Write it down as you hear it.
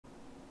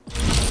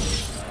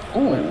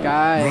Ooh.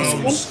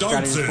 Guys,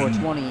 Strategist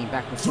 420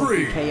 back with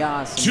Filthy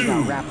Chaos, and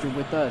we got Raptor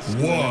with us.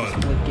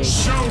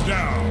 Splitgate.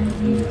 Showdown.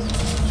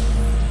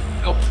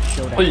 Oh,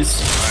 Showdown.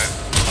 please.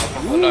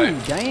 Ooh,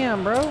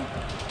 damn, bro.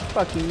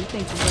 Fucking, you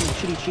think you're gonna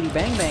chitty chitty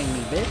bang bang me,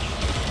 bitch?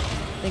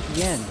 Think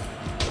again.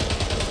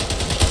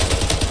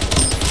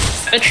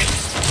 Bitch.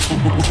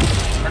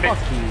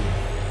 Fuck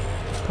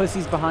you.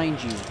 Pussy's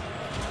behind you.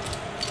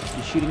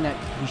 He's shooting that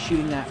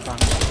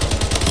behind you.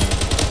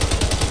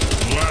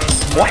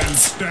 Last What? man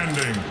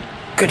standing.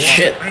 Good One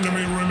shit.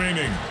 enemy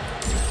remaining.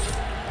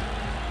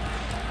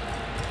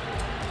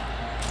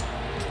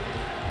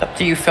 Up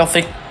to you,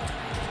 Filthy.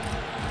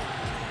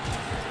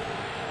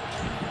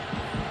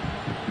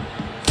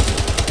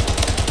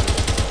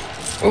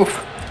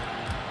 Oof.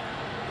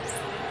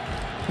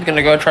 He's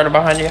gonna go try to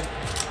behind you.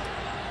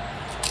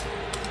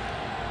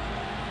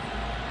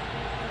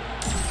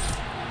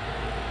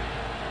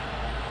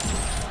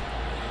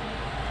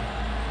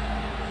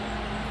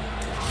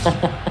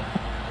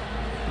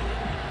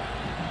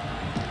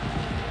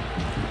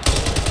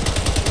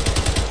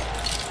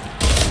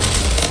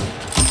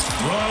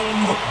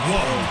 Round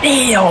one.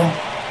 Damn!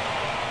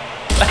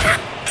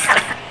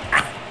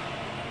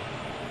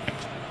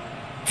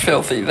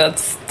 Filthy,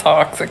 that's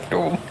toxic,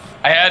 dude.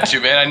 I had to,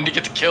 man. I need to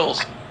get the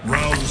kills.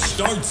 Round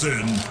starts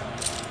in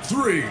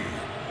 3,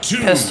 2,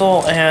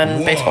 Pistol and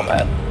 1. baseball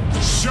bat.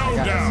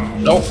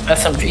 Showdown. Nope,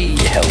 SMG,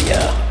 hell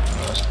yeah.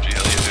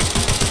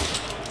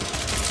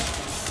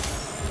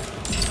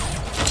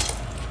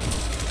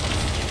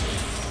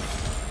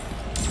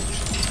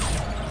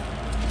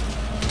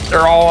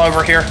 They're all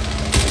over here.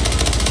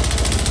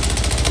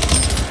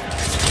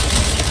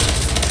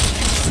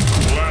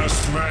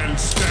 Last man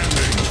standing.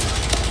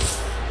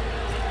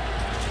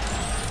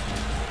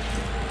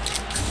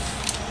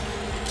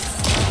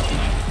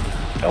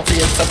 Filthy,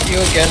 it's up to you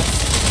again.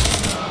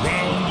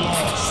 Round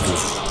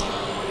lost.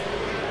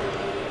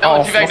 I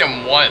only teabagged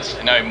him once,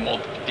 and now I'm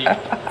multiple deep.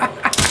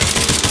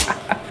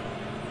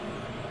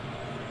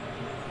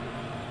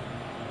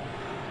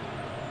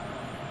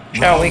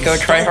 Shall we go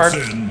try hard?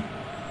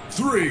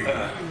 3,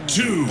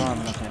 2,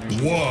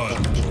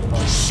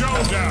 1.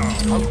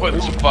 Showdown. I'm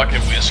putting some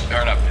fucking whiskey,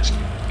 or not whiskey,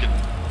 fucking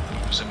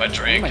booze in my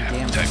drink. My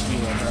damn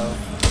tequila, bro.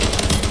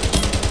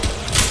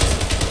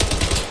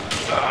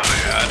 Oh,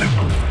 God.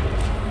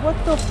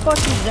 What the fuck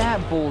is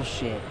that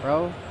bullshit,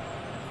 bro?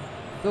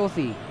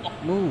 Filthy,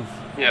 move.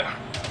 Yeah.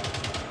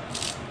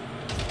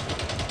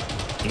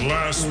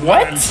 Last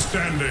What? man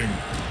standing.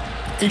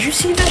 Did you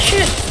see that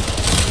shit?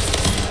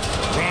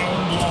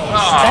 Round lost.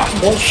 Ah, That's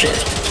bullshit.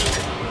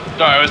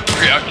 sorry, I was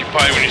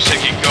preoccupied when you said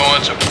keep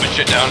going, so I put my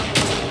shit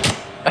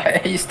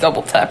down. He's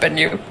double tapping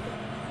you.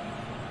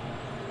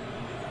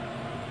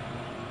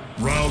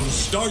 Round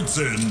starts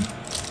in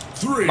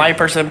 3,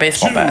 Snipers and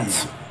baseball 2,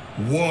 bats.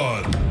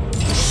 1.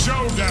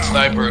 Showdown.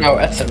 Sniper. No,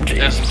 SMG.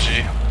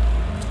 SMG.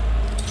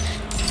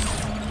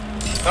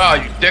 Ah,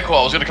 you dickhole,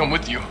 I was gonna come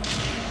with you.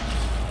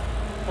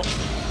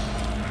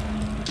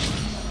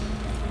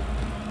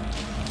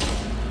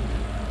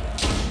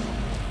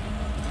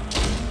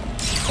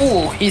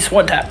 Ooh, he's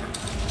one tap.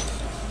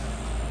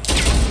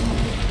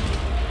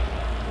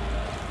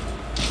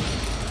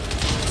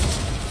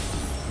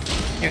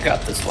 You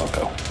got this,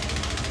 loco.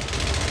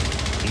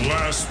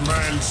 Last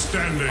man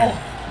standing. Oh.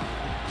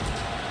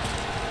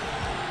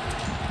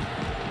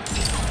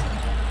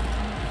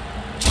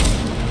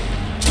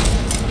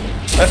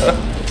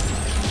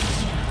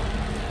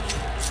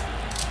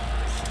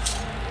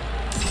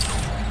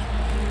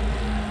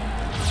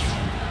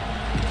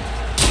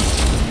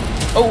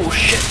 Oh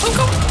shit!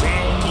 Loco.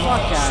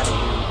 Fuck out of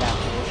here with that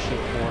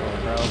bullshit portal,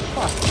 bro.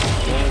 Fuck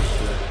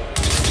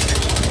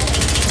bullshit.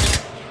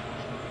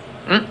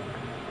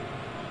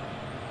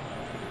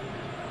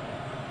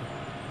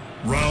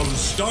 Round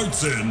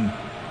starts in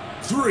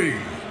 3,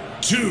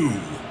 2,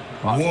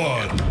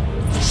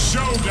 1.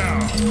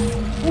 Showdown.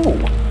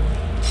 Ooh.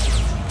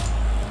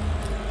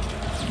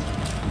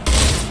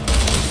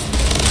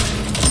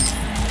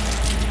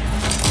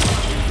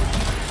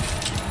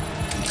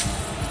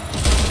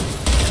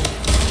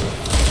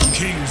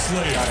 King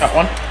Slayer. Got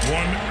one.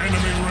 One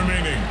enemy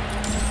remaining.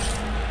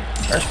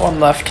 There's one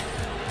left.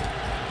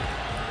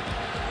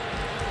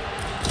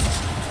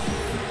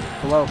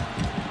 Hello.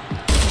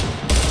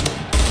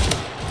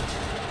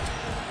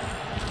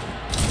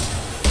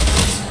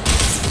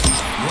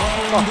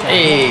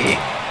 Hey.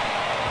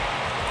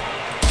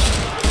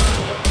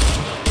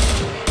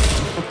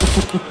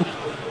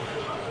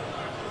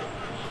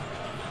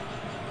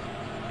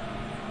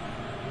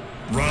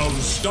 Round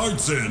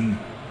starts in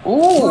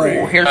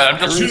Ooh, here's I'm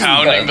just Drew's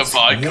pounding the guns.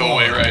 vodka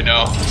away right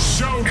now.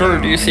 Showdown.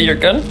 Drew, do you see your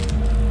gun?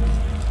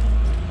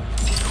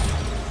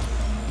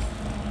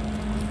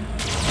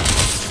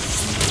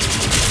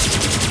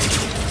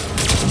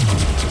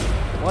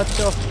 What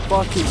the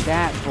fuck is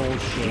that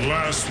bullshit?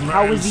 Last man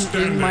How is he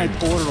standing. in my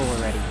portal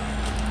already?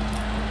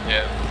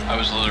 Yeah, I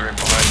was literally right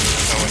behind you.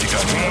 That's not when you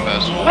got me the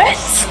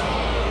best.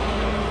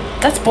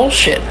 What? That's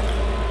bullshit.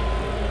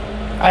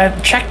 I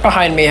checked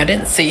behind me. I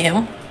didn't see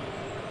him.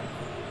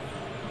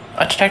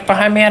 I checked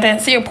behind me, I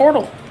didn't see a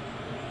portal.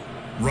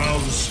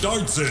 Round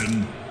starts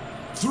in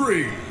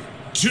 3,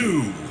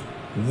 2,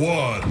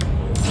 1.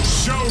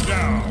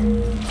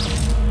 Showdown!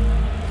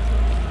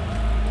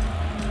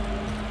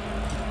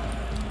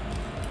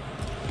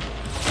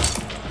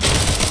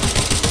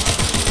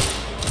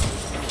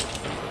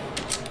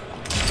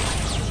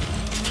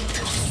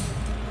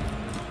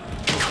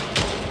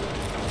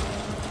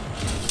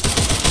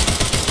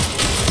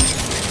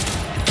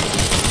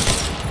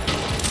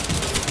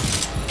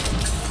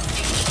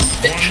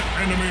 Bitch.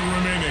 One enemy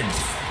remaining.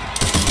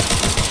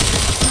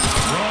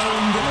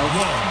 Round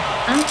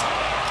 1.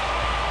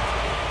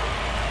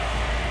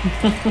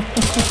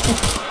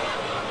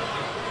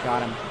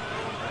 Got him.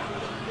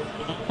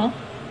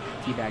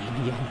 Teabag him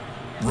again.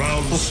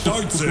 Round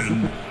starts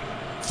in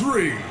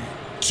 3,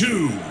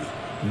 2,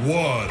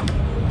 1.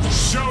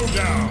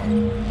 Showdown!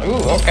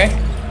 Ooh, okay.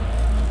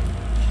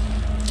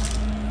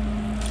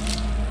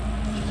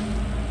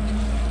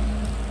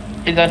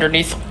 He's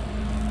underneath.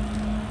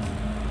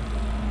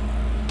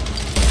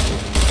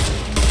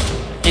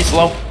 He's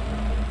low.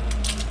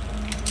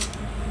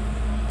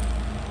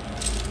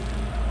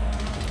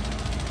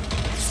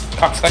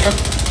 Cocksucker.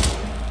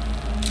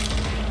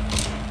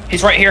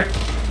 He's right here.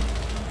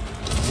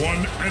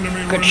 One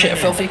enemy Good shit,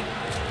 remaining. Filthy.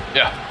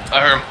 Yeah,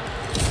 I heard him.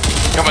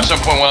 Got my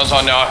 7.1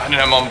 on now. I didn't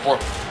have him on before.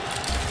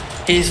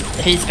 He's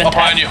been Up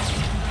behind tagged. you.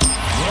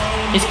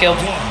 Round He's killed.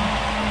 1.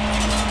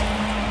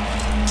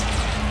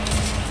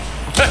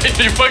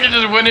 You fucking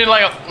just went in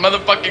like a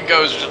motherfucking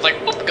ghost. Just like,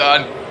 oh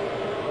god.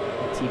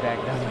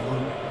 Teabag doesn't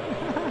one.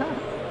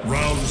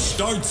 Round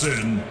starts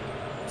in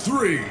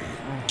 3,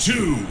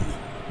 2,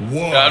 1.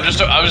 Yeah, I'm just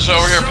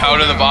over here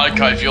pounding the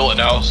vodka. I feel it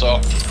now. So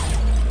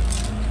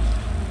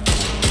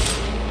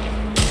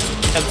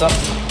Heads up.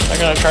 They're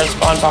gonna try to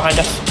spawn behind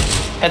us.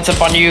 Heads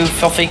up on you,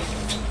 Filthy.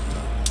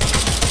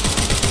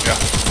 yeah,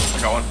 I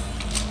got one.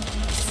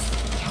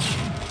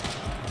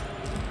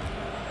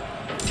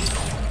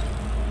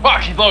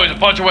 Fuck, he's low. He's a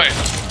punch away.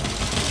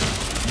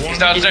 One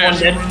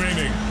downstairs. enemy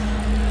remaining.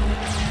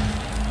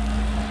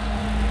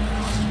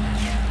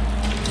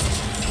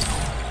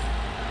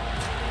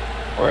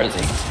 Where is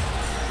he?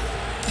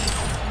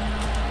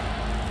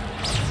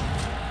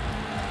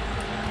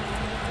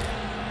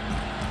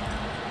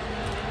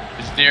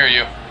 He's near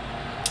you.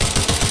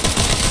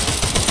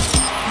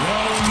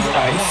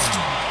 Nice.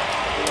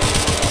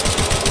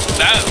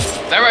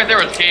 That right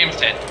there was game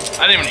set.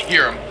 I didn't even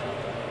hear him.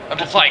 I'm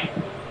just like,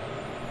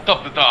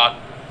 stop the thought.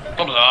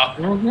 Stop the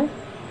thought.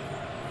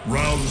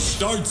 Round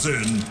starts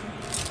in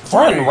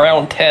We're in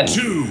round 10.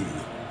 2,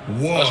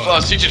 1. I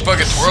was teaching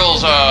fucking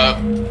twirls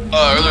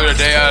earlier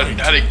today. I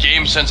had a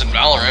game sense in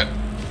Valorant.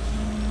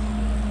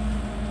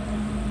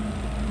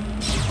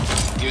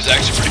 He was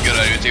actually pretty good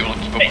at it. He was able to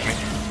keep up with me.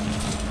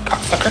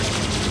 Cocksucker.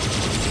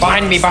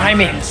 Behind me, behind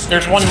me.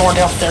 There's one more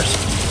downstairs.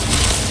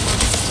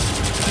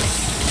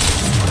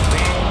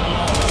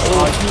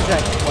 Oh, he's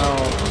at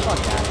 12. Fuck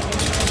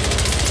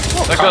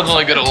that. That gun's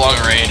only good at long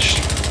range.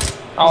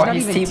 Oh, not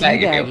he's even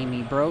teabagging you.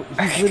 me, bro.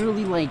 He's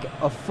literally like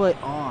a foot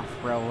off,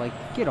 bro. Like,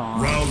 get on.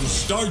 Round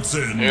starts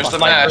in Here's the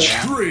Sniper. match.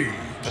 3,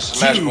 This is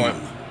the match 2, point.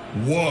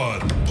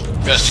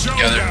 1. Best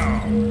together.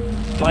 Showdown!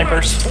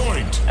 Snipers. Match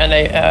point.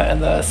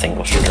 And the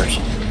single shooters.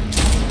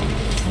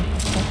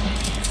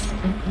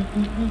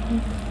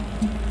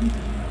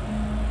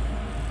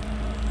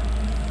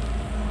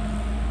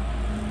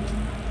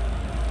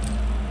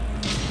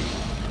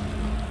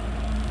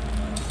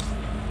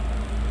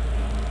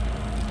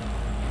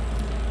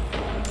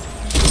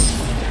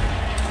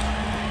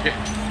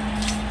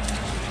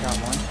 Got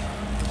one.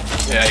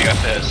 Yeah, you got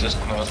the assist.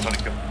 No, that's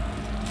pretty good.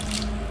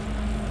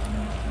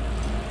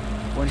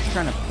 We're just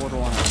trying to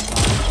portal on our side.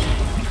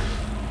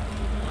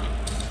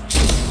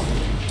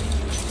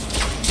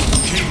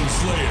 King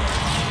Slayer.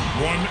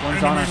 One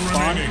One's on enemy our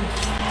spawn. remaining.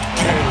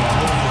 Game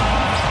over.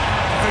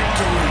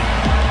 Victory.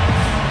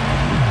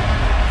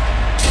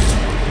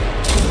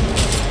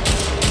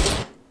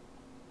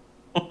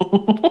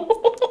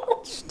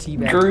 Just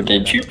teabag. Drew,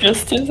 did you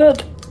just do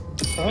that?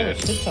 Oh,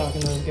 shit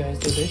talking those guys,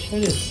 dude. They sure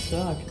did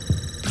suck.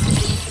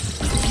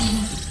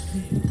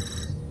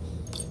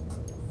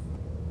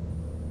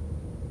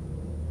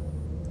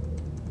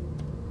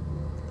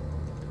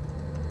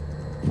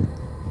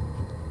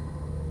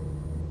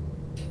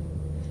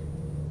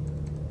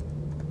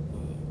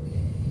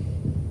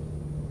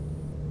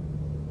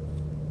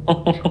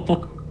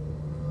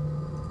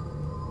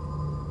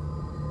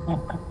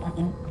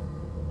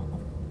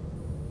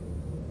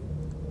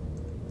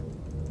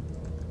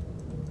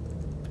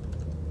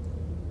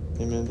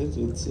 Hey man, they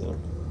did suck.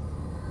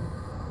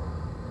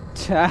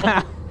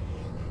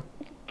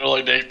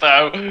 Really next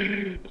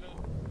time.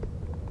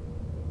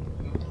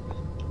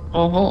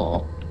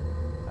 Uh-huh.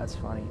 That's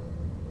funny.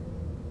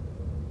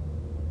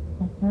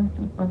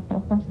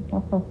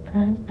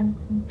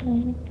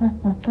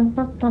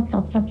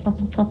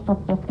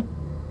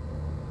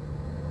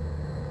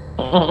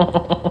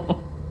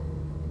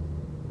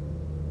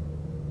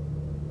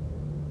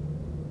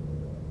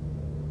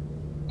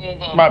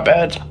 My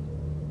bad.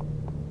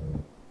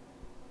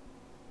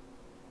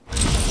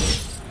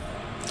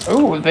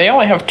 Ooh, they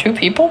only have 2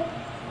 people?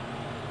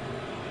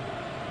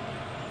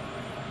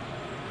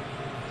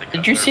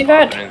 Did you see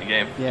that? In the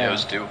game. Yeah, it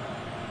was 2.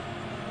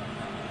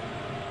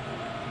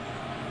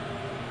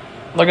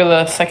 Look at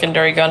the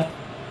secondary gun.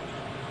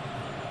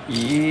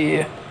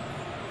 Yeah.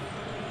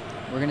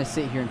 We're gonna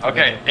sit here until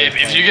Okay,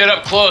 if you get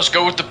up close,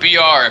 go with the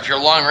BR. If you're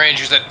long range,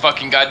 use that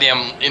fucking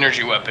goddamn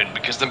energy weapon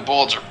because them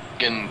bullets are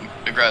fucking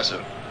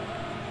aggressive.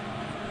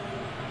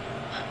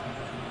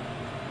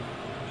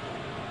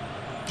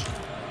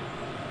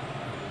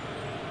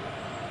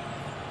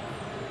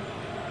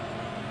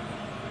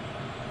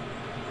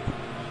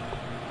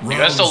 You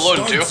guys still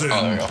loading too?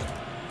 Oh, there you go.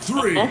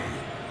 3,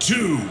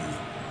 2,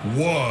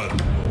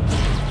 1.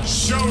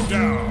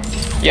 Showdown.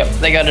 Yep,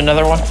 they got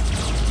another one.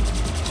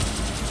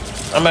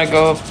 I'm gonna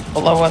go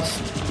below us.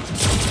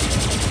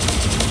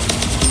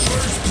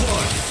 First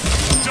blood.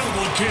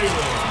 Double kill.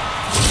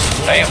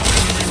 Damn.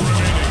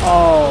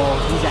 Oh,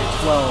 he's at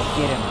 12.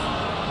 Get him.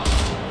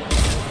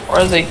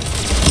 Where is he?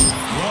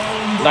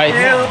 Round Nice.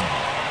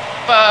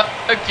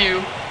 Fuck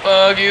you.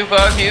 Fuck you,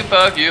 fuck you,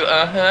 fuck you.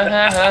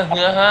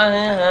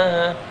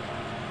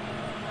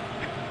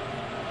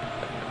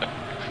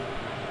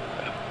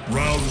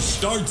 Round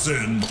starts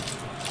in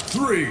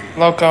 3.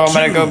 Loco, I'm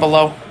gonna go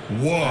below.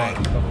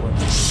 1.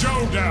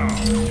 Showdown.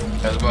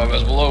 As above,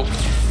 as below.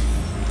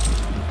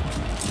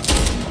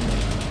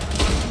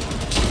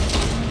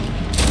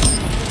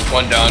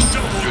 One down,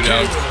 2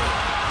 down.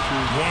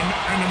 1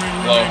 enemy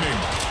Low. remaining.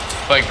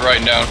 Flanked right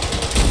and down.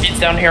 He's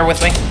down here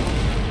with me.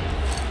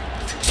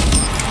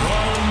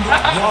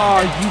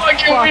 Oh, you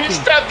Fucking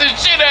weenus stabbed the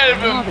shit out of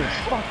him!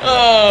 motherfucker.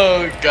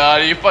 Oh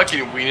god, you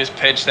fucking weenus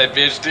pinched that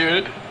bitch,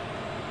 dude.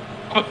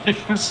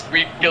 Fucking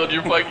sweet killed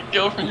your fucking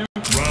kill for you.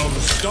 Round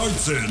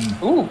starts in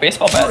Ooh,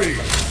 baseball bat. 3,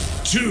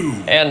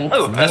 2, And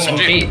Oh,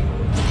 SMG.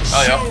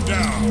 Oh yeah.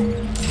 showdown.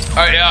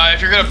 Alright, yeah,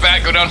 if you're gonna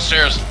back, go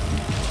downstairs.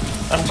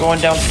 I'm going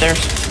downstairs.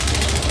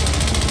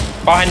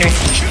 Behind me.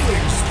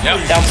 Killing spree.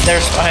 Yep.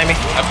 Downstairs behind me.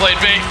 I played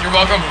bait, you're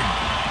welcome.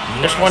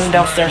 There's one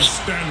downstairs.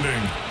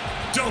 Standing.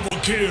 Double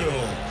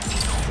kill.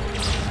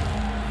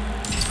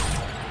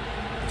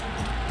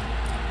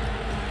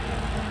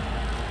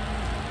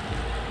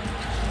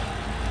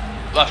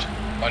 Left.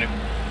 On you.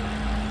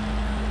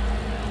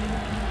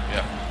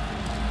 Yeah.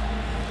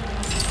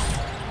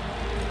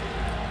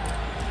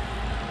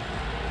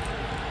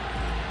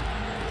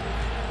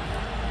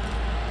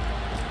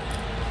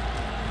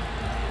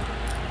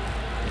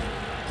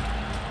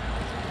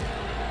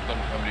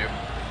 Over to you.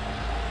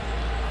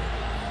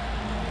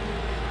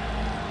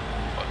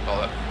 What? All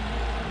that.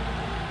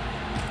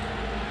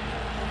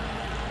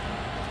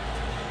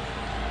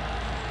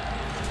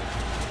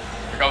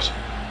 Here goes.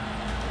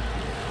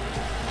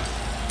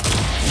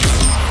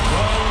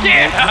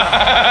 Yeah!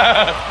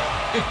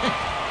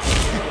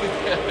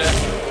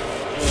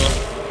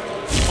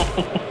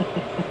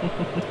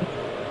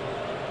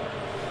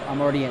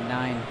 I'm already at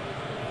 9.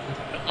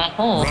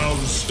 Round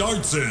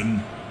starts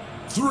in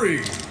 3.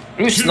 Ooh,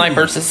 2,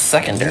 snipers is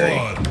secondary.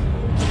 1.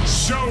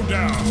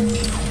 Showdown. I'm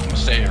gonna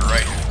stay here,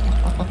 right?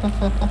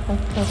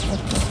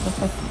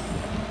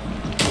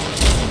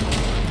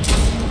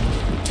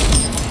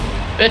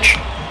 Bitch.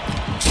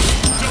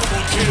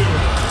 Double kill.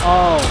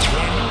 Oh,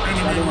 1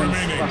 the other enemy one's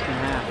remaining. fucking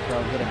half, bro.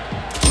 Get him.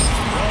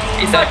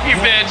 He's Fuck at you,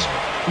 bitch!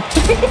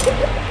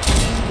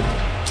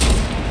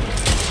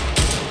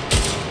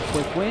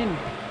 Quick win.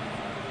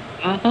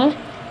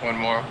 One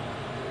more.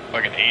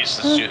 Fucking ace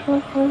this shit.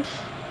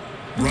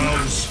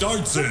 Round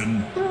starts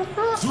in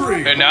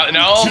 3. Okay, now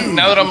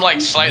that I'm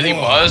like slightly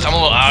buzzed, I'm a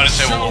little out of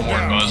say a little more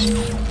buzzed.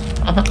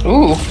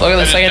 Ooh, look at I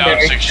the just downed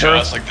secondary. 6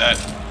 shots like that.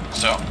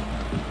 So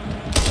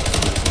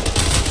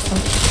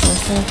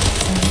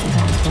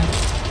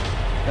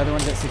The other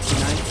one's at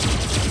 69.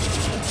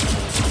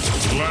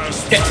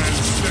 Last man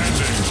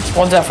standing.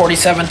 One's at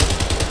 47.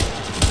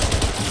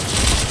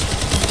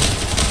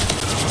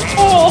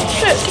 Oh,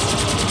 shit.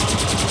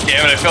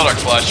 damn it, I failed our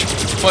clutch.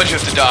 Why'd you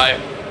have to die?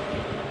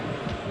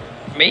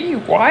 Me?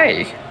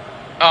 Why?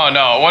 Oh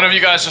no, one of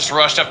you guys just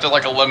rushed up to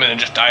like a limit and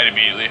just died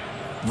immediately.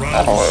 I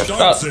Round don't know what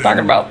starts I'm talking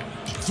in about.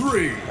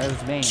 3, That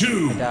was me.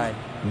 2, I died.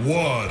 1.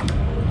 I got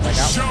one.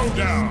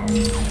 Showdown.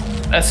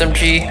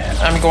 SMG.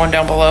 I'm going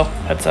down below.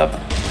 Heads up.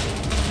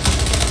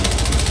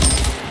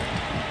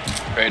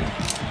 Great.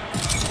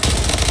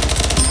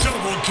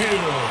 Double kill.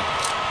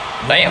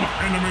 Damn.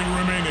 Enemy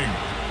remaining.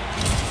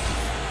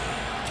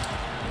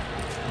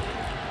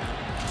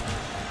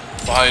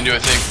 Behind you, I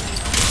think.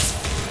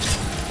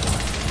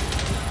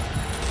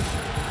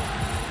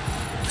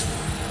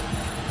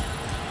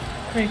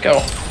 There you go.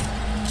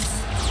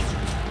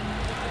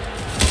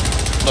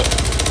 Look.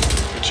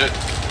 Good shit.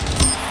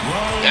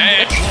 Round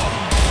Damn.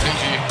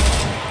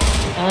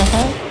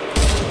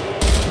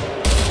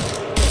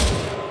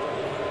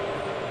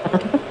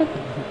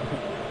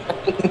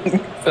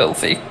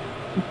 Filthy.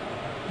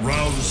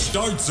 Round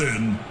starts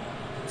in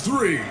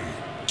 3,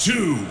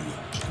 2,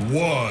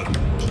 1.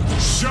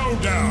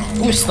 Showdown.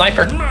 Ooh,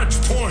 sniper.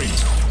 Match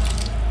point.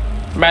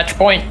 Match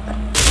point.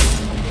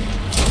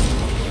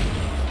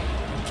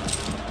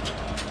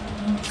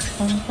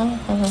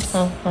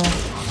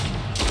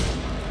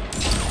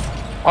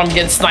 I'm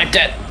getting sniped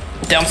at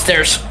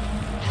downstairs.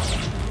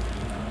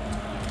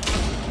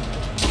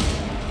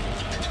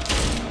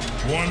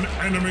 One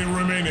enemy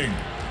remaining.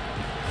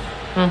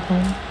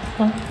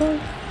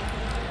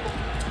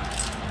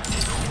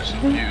 Just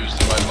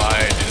infused in my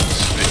mind and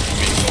it's making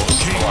me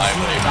most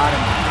lively. Got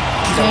him.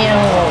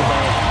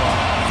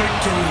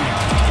 Victory.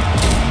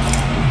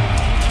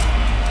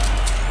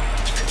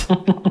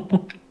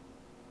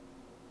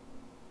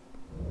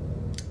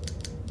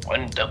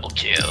 One double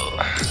kill.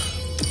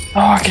 Oh,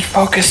 I can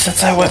focus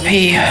since I went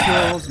pee.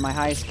 Kills. My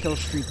highest kill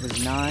streak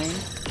was 9.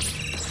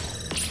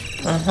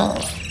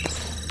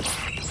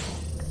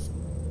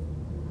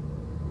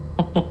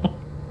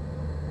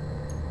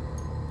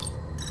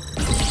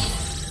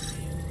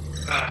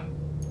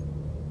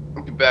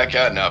 We can back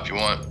out now if you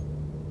want.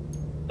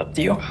 Up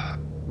to you.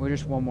 We're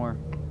just one more.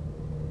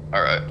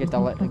 Alright. Get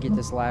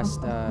this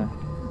last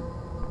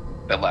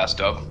That last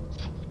dub.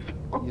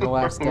 the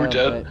last We're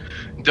dub,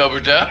 dead. Dub or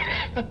dead.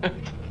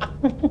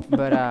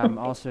 but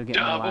also get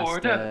my Dub or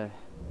last dead.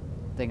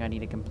 thing I need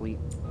to complete.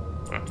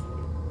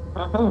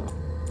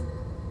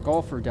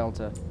 Golf or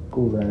Delta?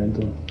 Go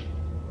random.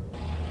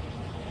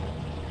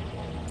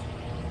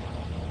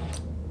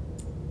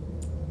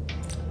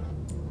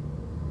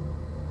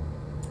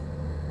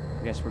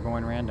 I guess we're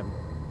going random.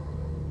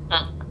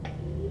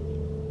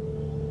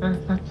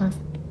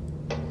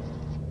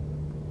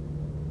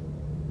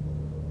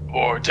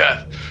 Or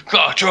death.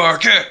 Clock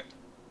target.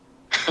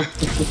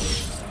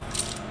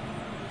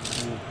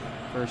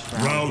 First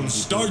round. Round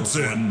starts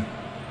in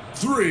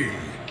 3,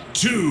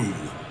 2,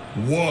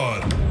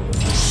 1.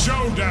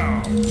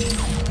 Showdown.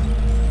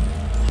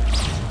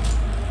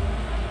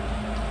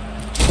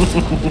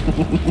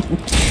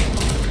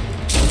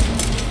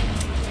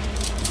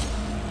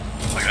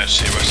 I gotta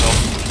save myself.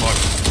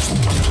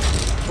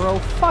 Fuck. Bro,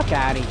 fuck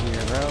out of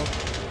here, bro.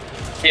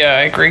 Yeah,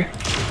 I agree.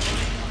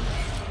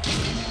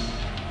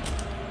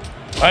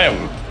 I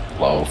am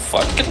low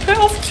fucking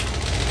health.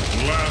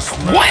 Last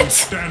man What?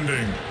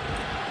 standing.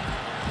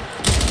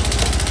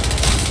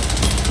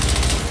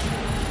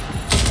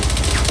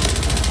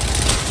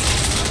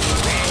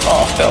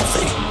 Oh,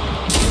 filthy.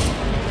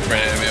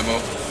 Ran out of ammo.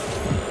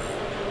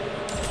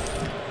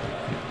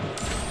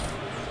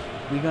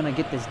 We gonna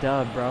get this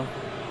dub, bro.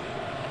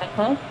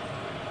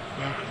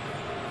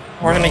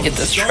 We're gonna get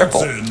this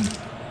triple.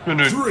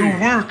 Gonna 3,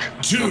 work.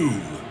 2,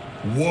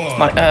 1.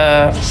 My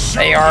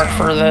AR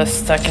for the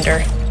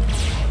secondary.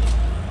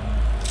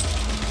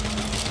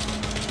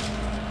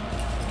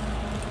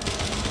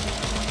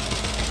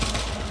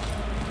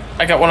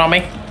 I got one on me.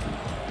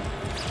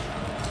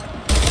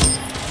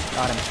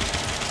 Got him.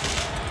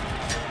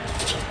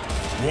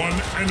 One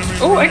enemy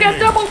Oh, I got remaining.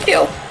 double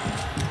kill.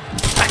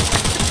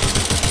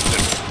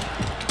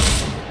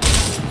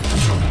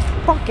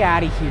 Fuck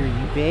out of here,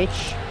 you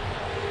bitch.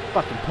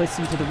 Fucking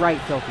pussy to the right,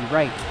 filthy.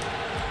 Right.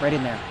 Right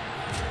in there.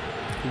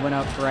 He went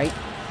up right.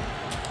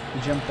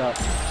 He jumped up.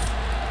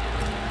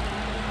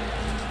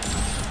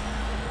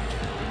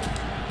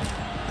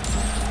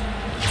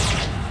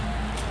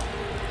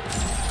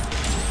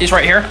 He's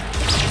right here.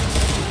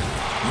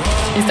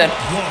 He's dead.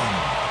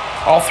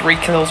 1. All 3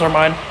 kills are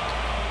mine.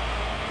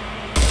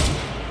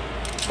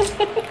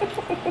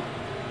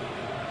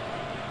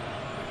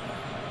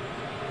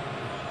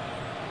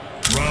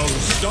 Round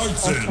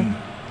starts in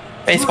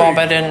Baseball 3,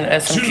 bat in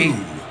SMG.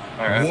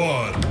 2, Alright.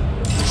 1.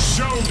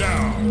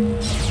 Showdown.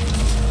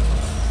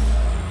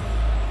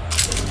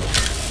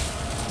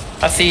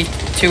 I see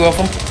 2 of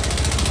them.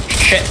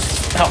 Shit.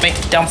 Help me.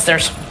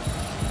 Downstairs.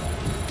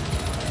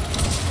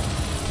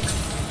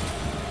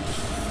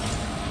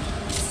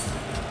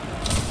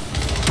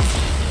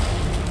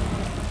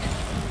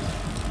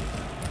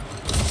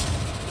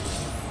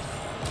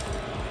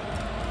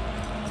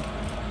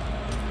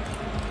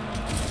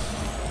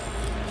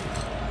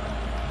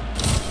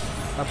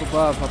 Up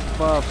above, up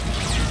above.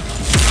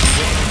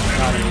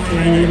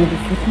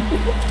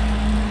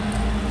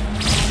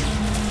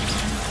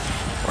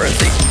 Where is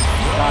he?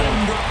 Got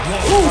him.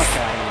 Fuck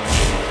out of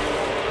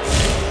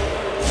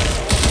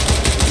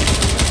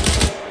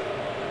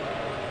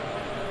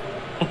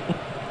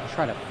here.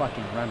 Try to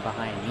fucking run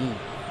behind me.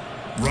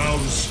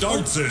 Round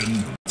starts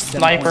in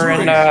Sniper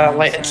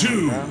and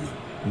 2,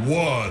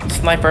 1.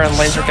 sniper and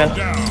laser gun.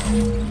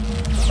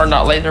 Showdown. Or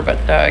not laser, but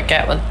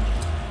Gatlin.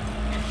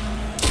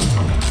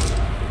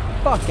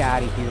 Fuck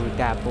out of here with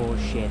that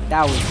bullshit.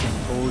 That was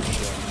some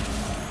bullshit.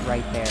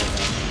 Right there,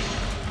 bro.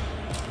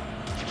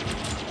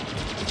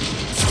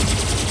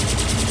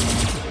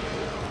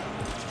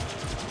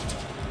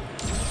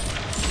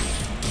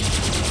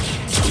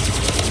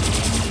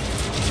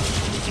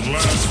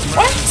 Last man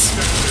What?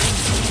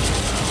 standing.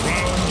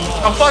 Round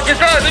lost. Oh fucking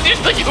god, they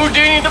just like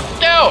Houdini the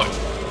fuck out!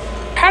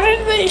 How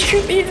did they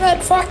shoot me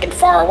that fucking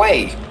far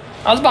away?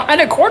 I was behind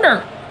a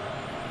corner.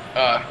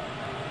 Yeah,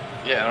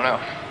 I don't know.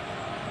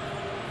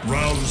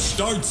 Round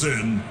starts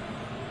in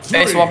 3,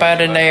 Baseball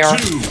bat and AR.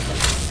 2,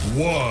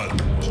 1.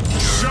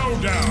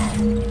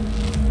 Showdown.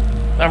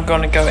 I'm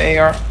gonna go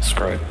AR.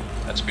 Screw it.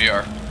 That's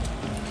BR.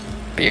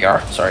 BR,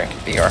 sorry,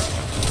 BR.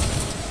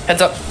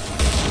 Heads up.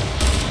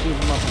 Keep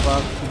him up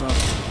above. Keep him up.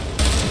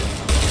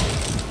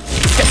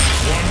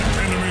 One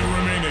enemy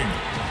remaining.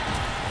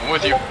 I'm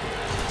with you.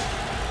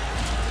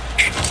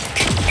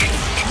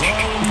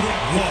 Round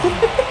one.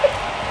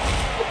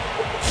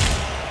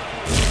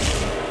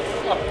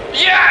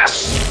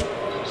 Yes!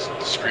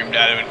 Screamed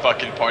at him in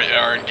fucking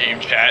our in-game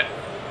chat.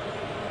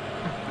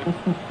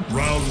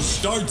 Round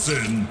starts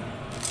in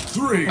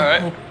 3,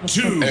 Alright.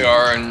 2,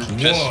 AR and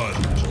just 1.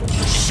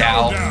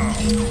 Crystal.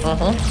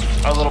 Down.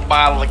 A little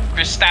bottle of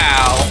crystal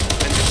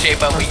in the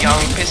shape of a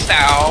young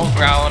pistol.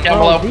 Growling Down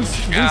Bro, below. this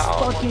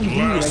fucking dude,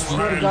 I Last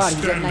swear to man God,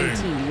 he's at standing.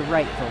 19. You're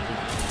right, Filthy.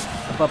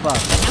 Up.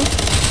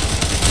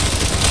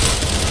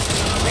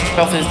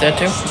 Filthy is dead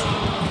too.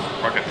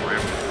 Rocket 3.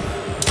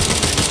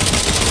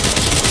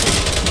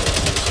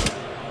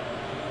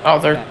 Oh,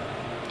 they're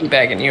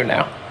bagging you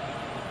now.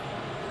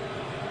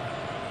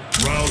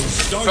 Round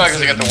starts Probably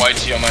because I got the white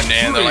tee on my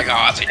name. They're like,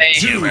 oh, it's a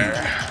Two. gamer.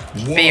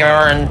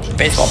 BR and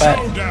baseball bat.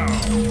 Showdown.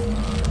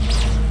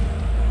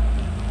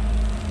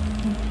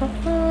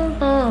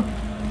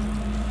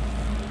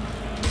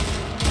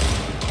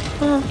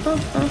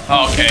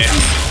 Okay.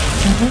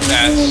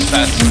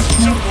 That's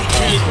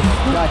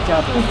Got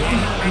double.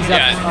 He's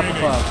Yeah. up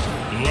above.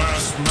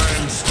 Last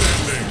man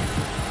standing.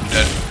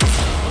 dead.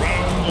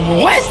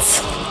 What?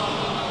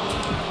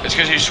 It's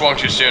because you swung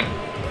too soon.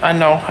 I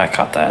know, I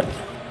caught that.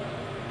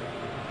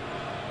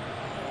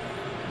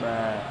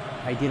 Bruh,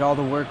 I did all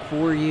the work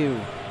for you.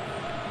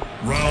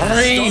 Round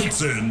Sorry.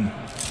 starts in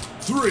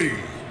 3,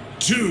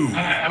 2,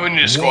 We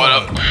need to squat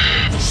up.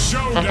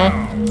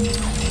 Showdown.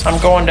 I'm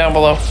going down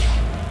below.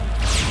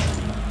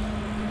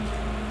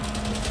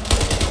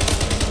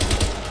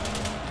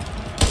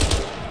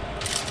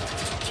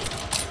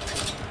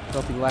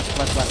 Filthy left.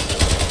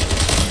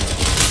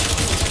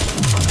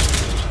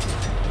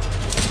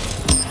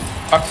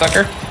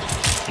 Cocksucker.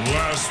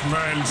 Last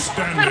man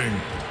standing.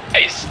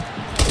 Ace.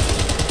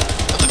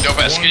 That's a dope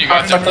ass skin you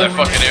got there for that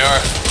fucking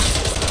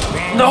AR.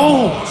 Round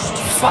No! lost.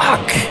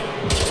 Fuck!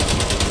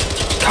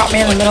 Caught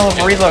me in the middle of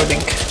reloading.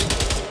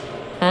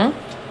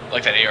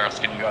 Like that AR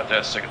skin you got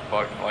there, sick as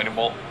fuck. Lightning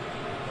bolt.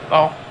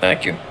 Oh,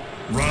 thank you.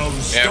 Round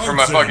Yeah, for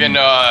my starts fucking,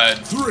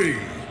 in 3,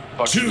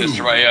 fucking 2, this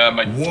for my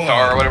one.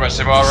 Thor or whatever, my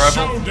Saber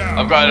rifle. Showdown.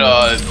 I've got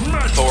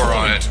Match Thor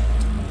on it.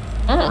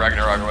 Mm.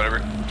 Ragnarok or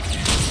whatever.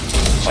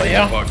 Oh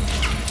yeah. Fuck.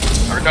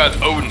 Or no, it's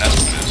Odin, that's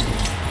what it is.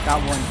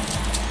 Got one.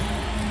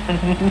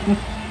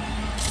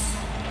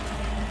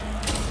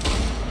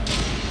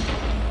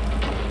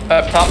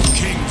 Up top.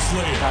 King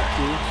Slayer. Got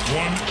two.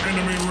 One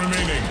enemy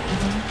remaining.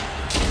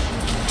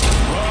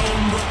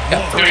 Round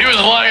Got one. Dude, he was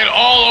lying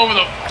all over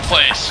the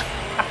place.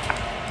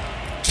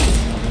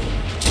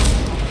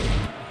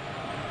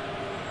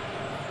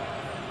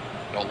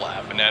 No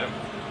laughing at him.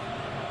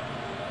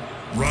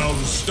 Round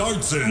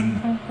starts in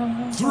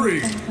 3,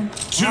 2,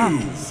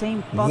 Ah,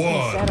 same fucking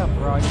one. setup,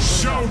 bro. I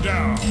just put it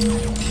up.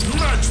 Showdown.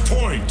 Match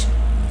point.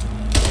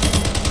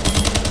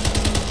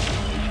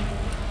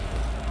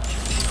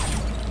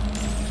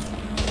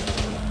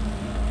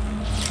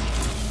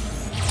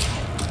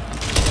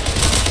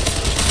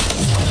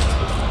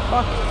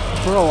 Fuck,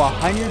 bro,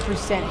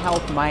 100%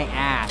 health my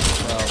ass,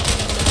 bro.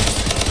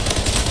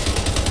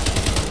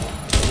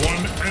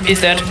 One enemy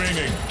He's dead.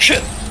 remaining.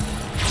 Shit.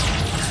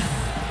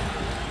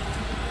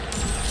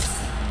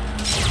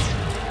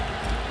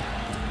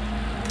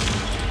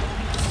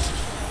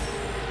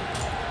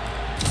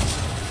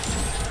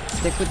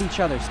 Stick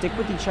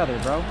with each other,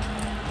 bro.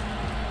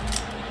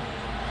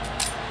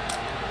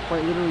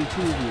 Quite literally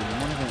two of you,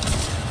 and one of them.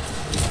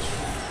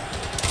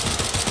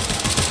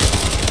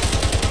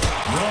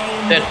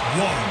 Round Dead.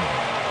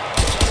 one.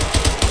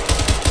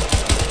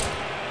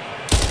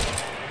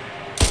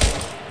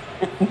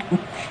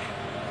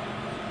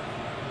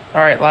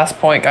 Alright, last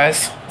point,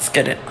 guys. Let's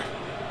get it.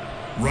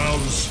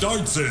 Round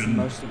starts in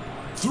Most important.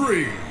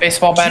 3,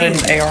 Baseball bat and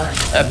AR.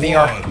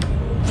 BR.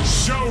 1.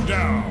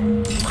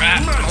 Showdown.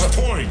 Rat. Match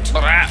point.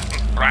 Rat.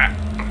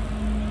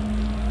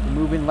 You're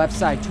moving left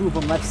side, two of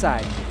them left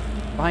side.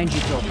 Behind you,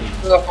 Filthy.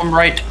 Two of them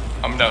right.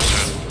 I'm down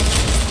soon.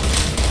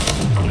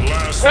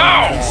 Last No!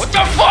 man What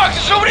the fuck?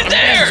 There's nobody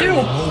there!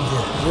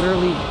 over.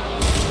 Literally.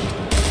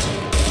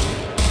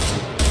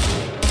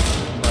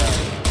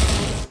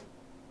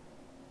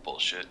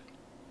 Bullshit.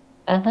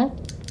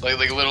 Mm-hmm. Like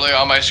literally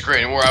on my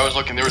screen where I was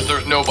looking, there's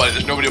nobody.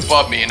 There's nobody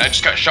above me, and I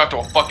just got shot to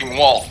a fucking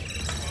wall.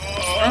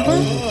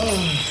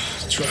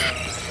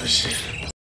 Trash.